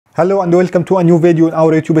Hello and welcome to a new video on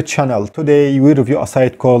our YouTube channel. Today we review a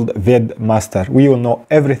site called VidMaster. We will know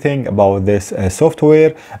everything about this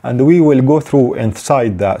software, and we will go through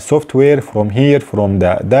inside the software from here, from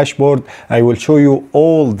the dashboard. I will show you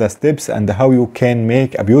all the steps and how you can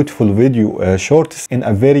make a beautiful video shorts in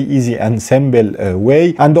a very easy and simple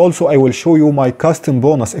way. And also I will show you my custom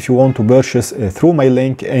bonus if you want to purchase through my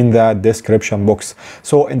link in the description box.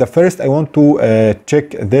 So in the first I want to check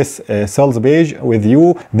this sales page with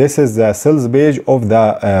you. This is the sales page of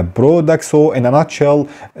the product. So in a nutshell,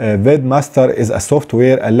 VidMaster is a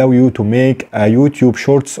software allow you to make YouTube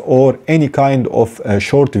shorts or any kind of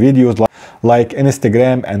short videos like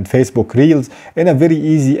Instagram and Facebook Reels in a very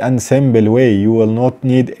easy and simple way. You will not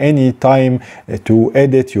need any time to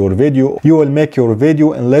edit your video. You will make your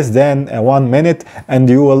video in less than 1 minute and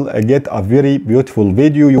you will get a very beautiful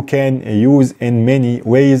video you can use in many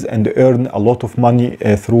ways and earn a lot of money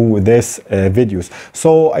through this videos.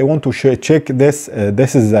 So I want to check this.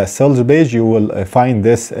 This is a sales page. You will find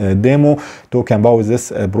this demo talking about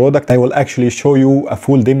this product. I will actually show you a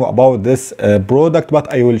full demo about this product,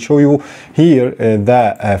 but I will show you here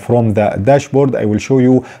from the dashboard. I will show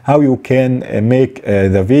you how you can make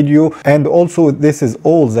the video, and also this is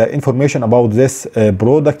all the information about this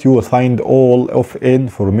product. You will find all of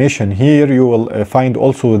information here. You will find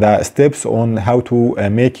also the steps on how to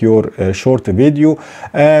make your short video,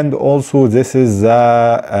 and also this is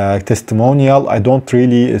testimonial. I don't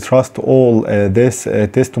really trust all this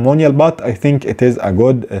testimonial, but I think it is a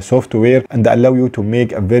good software and allow you to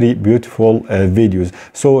make a very beautiful videos.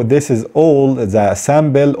 So this is all the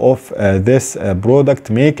sample of this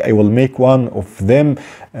product make. I will make one of them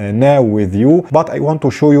now with you, but I want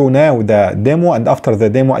to show you now the demo, and after the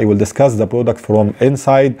demo I will discuss the product from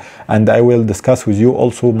inside, and I will discuss with you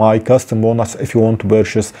also my custom bonus if you want to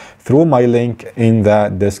purchase through my link in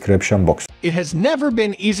the description box. It has never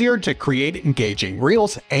been easier to create engaging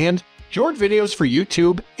reels and short videos for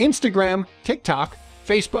YouTube, Instagram, TikTok,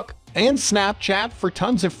 Facebook, and Snapchat for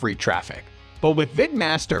tons of free traffic. But with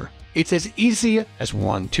VidMaster, it's as easy as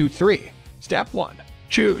 1, 2, 3. Step 1.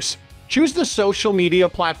 Choose. Choose the social media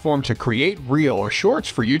platform to create reel or shorts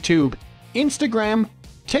for YouTube, Instagram,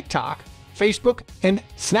 TikTok, Facebook, and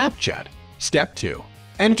Snapchat. Step 2.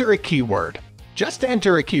 Enter a keyword. Just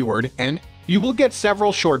enter a keyword and you will get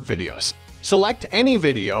several short videos. Select any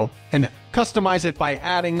video and customize it by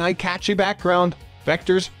adding eye-catchy background,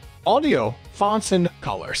 vectors, audio, fonts, and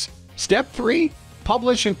colors. Step 3.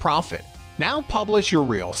 Publish and profit. Now publish your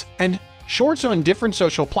reels and shorts on different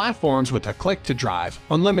social platforms with a click to drive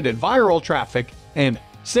unlimited viral traffic and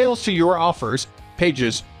sales to your offers,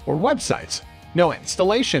 pages, or websites. No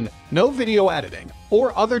installation, no video editing,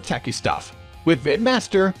 or other techie stuff. With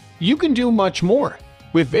VidMaster, you can do much more.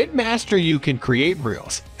 With VidMaster, you can create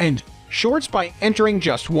reels and shorts by entering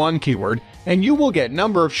just one keyword, and you will get a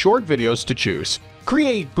number of short videos to choose.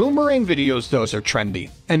 Create boomerang videos, those are trendy,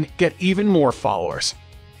 and get even more followers.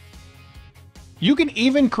 You can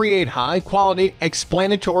even create high-quality,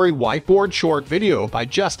 explanatory whiteboard short video by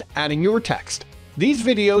just adding your text. These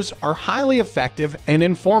videos are highly effective and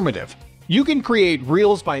informative. You can create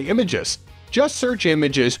reels by images. Just search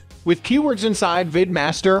images with keywords inside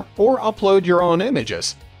VidMaster or upload your own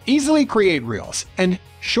images. Easily create reels and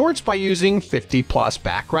shorts by using 50+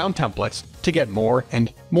 background templates to get more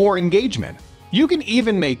and more engagement. You can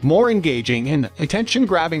even make more engaging and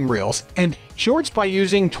attention-grabbing reels and shorts by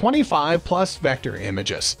using 25+ vector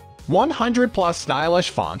images, 100+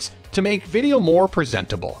 stylish fonts to make video more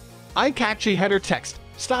presentable, eye-catchy header text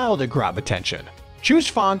style to grab attention. Choose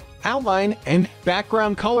font, outline, and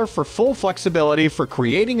background color for full flexibility for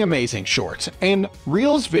creating amazing shorts and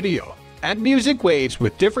reels video. Add music waves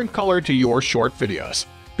with different color to your short videos.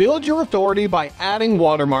 Build your authority by adding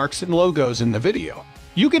watermarks and logos in the video.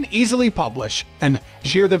 You can easily publish and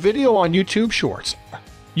share the video on YouTube Shorts.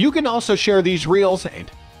 You can also share these reels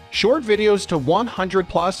and short videos to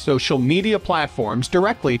 100+ social media platforms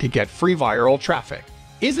directly to get free viral traffic.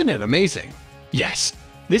 Isn't it amazing? Yes,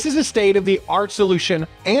 this is a state-of-the-art solution,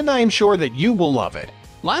 and I am sure that you will love it.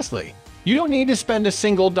 Lastly, you don't need to spend a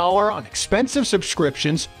single dollar on expensive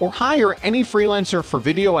subscriptions or hire any freelancer for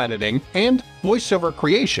video editing and voiceover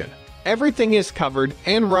creation. Everything is covered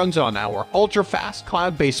and runs on our ultra-fast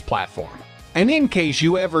cloud-based platform. And in case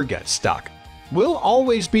you ever get stuck, we'll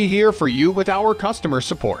always be here for you with our customer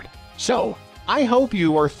support. So, I hope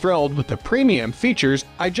you are thrilled with the premium features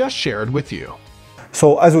I just shared with you.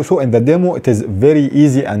 So as we saw in the demo, it is very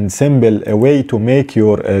easy and simple way to make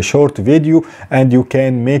your short video, and you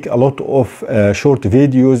can make a lot of short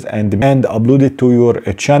videos and upload it to your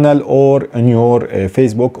channel or on your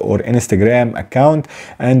Facebook or Instagram account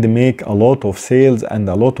and make a lot of sales and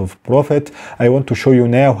a lot of profit. I want to show you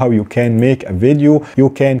now how you can make a video. You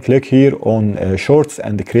can click here on shorts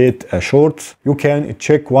and create shorts. You can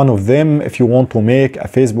check one of them if you want to make a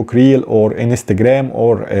Facebook reel or Instagram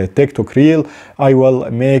or a TikTok reel. I will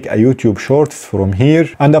make a YouTube shorts from here,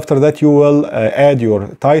 and after that you will add your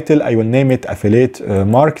title. I will name it affiliate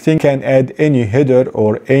marketing. You can add any header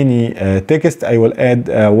or any text. I will add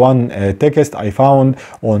one text I found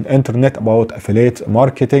on internet about affiliate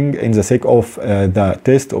marketing in the sake of the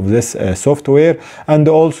test of this software. And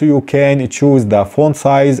also you can choose the font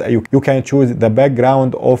size. You can choose the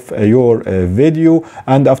background of your video,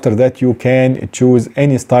 and after that you can choose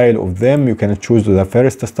any style of them. You can choose the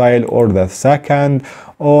first style or the second,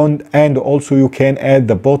 and also you can add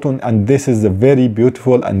the button, and this is a very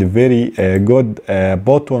beautiful and very good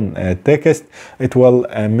button text. It will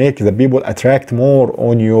make the people attract more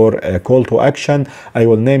on your call to action. I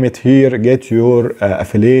will name it here, get your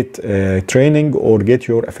affiliate training or get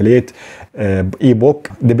your affiliate ebook,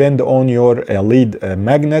 depend on your lead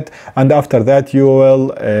magnet. And after that you will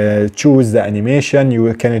choose the animation.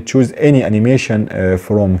 You can choose any animation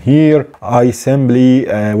from here. I simply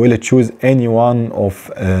will choose any one of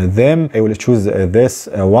them. I will choose this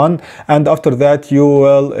one, and after that you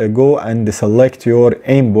will go and select your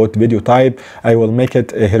input video type. I will make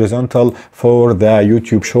it horizontal for the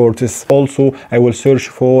YouTube shorts. Also I will search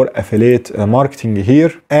for affiliate marketing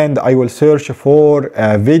here, and I will search for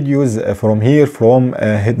videos from here, from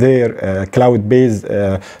their cloud-based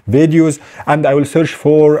videos, and I will search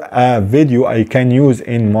for a video I can use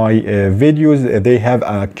in my videos. They have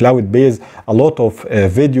a cloud-based, a lot of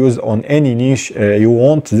videos on any niche you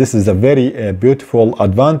want. This is a very beautiful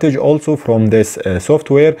advantage also from this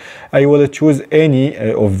software. I will choose any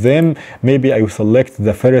of them. Maybe I will select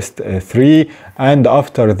the first three, and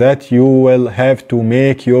after that you will have to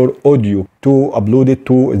make your audio to upload it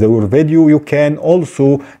to your video. You can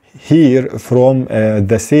also here from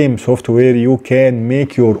the same software you can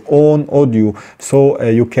make your own audio, so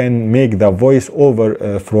you can make the voice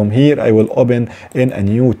over from here. I will open in a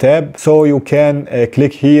new tab, so you can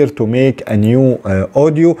click here to make a new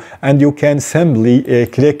audio, and you can simply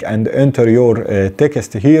click and enter your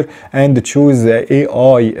text here and choose the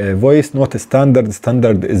AI voice, not standard.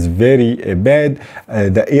 Standard is very bad.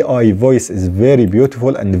 The AI voice is very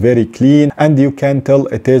beautiful and very clean, and you can tell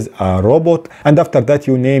it is a robot. And after that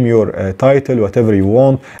you name your title, whatever you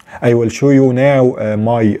want. I will show you now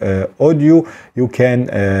my audio. You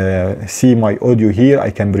can see my audio here. I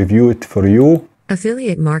can preview it for you.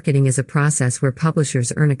 Affiliate marketing is a process where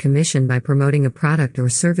publishers earn a commission by promoting a product or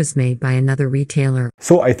service made by another retailer.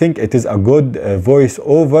 So I think it is a good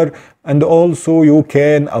voiceover, and also you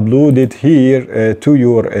can upload it here to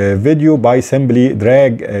your video by simply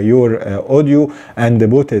drag your audio and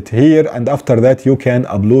put it here, and after that you can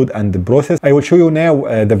upload and process. I will show you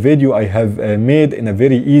now the video I have made in a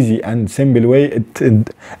very easy and simple way.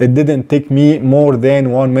 It didn't take me more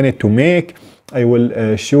than 1 minute to make. I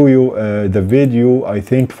will show you the video, I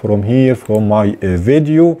think from here, from my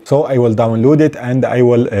video. So I will download it and I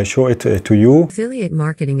will show it to you. Affiliate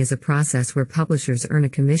marketing is a process where publishers earn a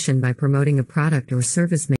commission by promoting a product or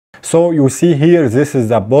service. So you see here, this is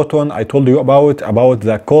the button I told you about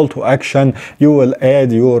the call to action. You will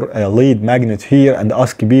add your lead magnet here and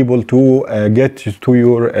ask people to get to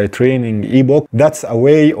your training ebook. That's a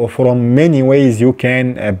way, or from many ways you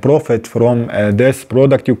can profit from this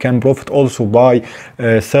product. You can profit also by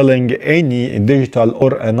selling any digital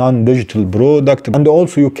or a non-digital product, and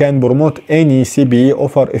also you can promote any CPA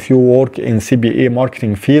offer. If you work in CPA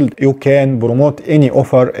marketing field, you can promote any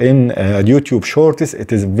offer in YouTube Shorts.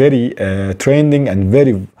 It is very trending and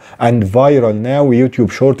very viral now.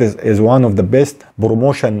 YouTube Shorts is one of the best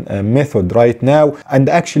promotion method right now, and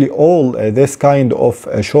actually all this kind of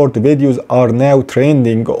short videos are now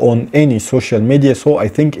trending on any social media. So I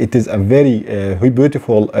think it is a very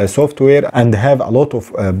beautiful software and have a lot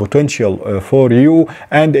of potential for you.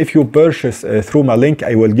 And if you purchase through my link,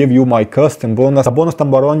 I will give you my custom bonus. The bonus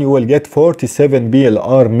number 1, you will get 47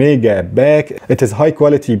 PLR mega pack. It is high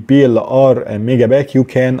quality PLR mega pack. You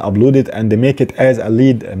can can upload it and make it as a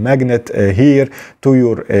lead magnet here to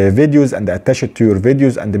your videos and attach it to your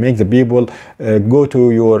videos and make the people go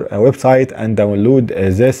to your website and download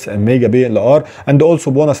this mega PLR. And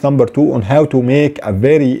also bonus number 2 on how to make a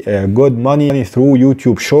very good money through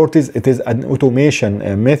YouTube Shorts. It is an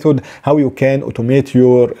automation method, how you can automate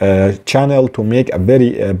your channel to make a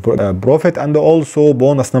very profit. And also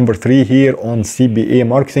bonus number 3 here on CPA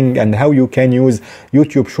marketing and how you can use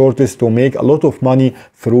YouTube Shorts to make a lot of money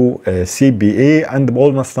through CPA. And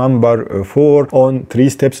bonus number 4 on 3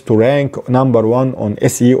 steps to rank number 1 on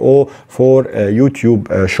SEO for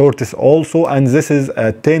YouTube Shorts also. And this is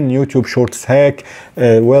a 10 YouTube Shorts hack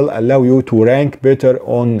will allow you to rank better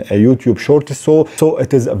on YouTube Shorts. So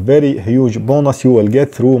it is a very huge bonus you will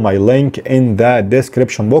get through my link in the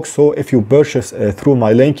description box. So if you purchase through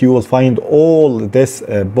my link, you will find all this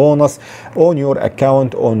bonus on your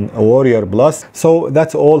account on Warrior Plus. So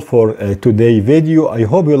that's all for today's video. I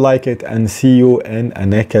hope you like it and see you in a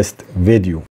next video.